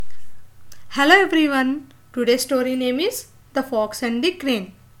Hello everyone. Today's story name is The Fox and the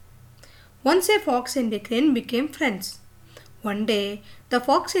Crane. Once a fox and a crane became friends. One day, the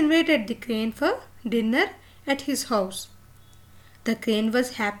fox invited the crane for dinner at his house. The crane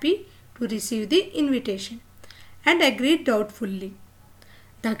was happy to receive the invitation and agreed doubtfully.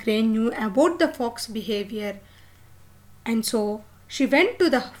 The crane knew about the fox's behavior and so she went to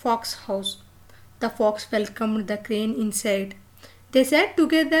the fox's house. The fox welcomed the crane inside. They sat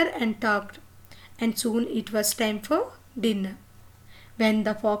together and talked, and soon it was time for dinner. When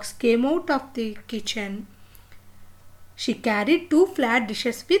the fox came out of the kitchen, she carried two flat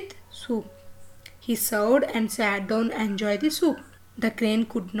dishes with soup. He served and sat down and enjoyed the soup. The crane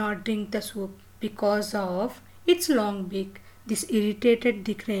could not drink the soup because of its long beak. This irritated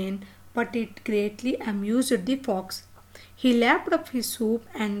the crane, but it greatly amused the fox. He lapped up his soup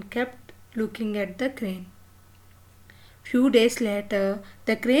and kept looking at the crane. Few days later,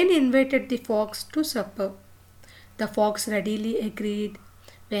 the crane invited the fox to supper. The fox readily agreed.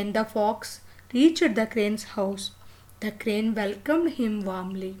 When the fox reached the crane's house, the crane welcomed him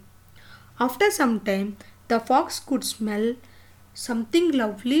warmly. After some time, the fox could smell something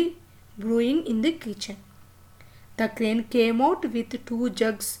lovely brewing in the kitchen. The crane came out with two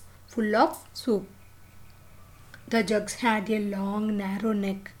jugs full of soup. The jugs had a long, narrow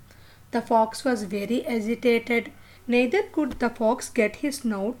neck. The fox was very agitated. Neither could the fox get his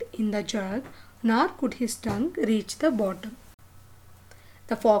snout in the jug, nor could his tongue reach the bottom.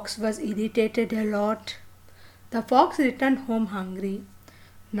 The fox was irritated a lot. The fox returned home hungry.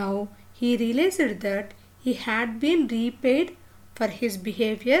 Now he realized that he had been repaid for his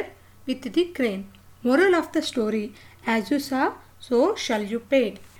behavior with the crane. Moral of the story: as you sow, so shall you pay.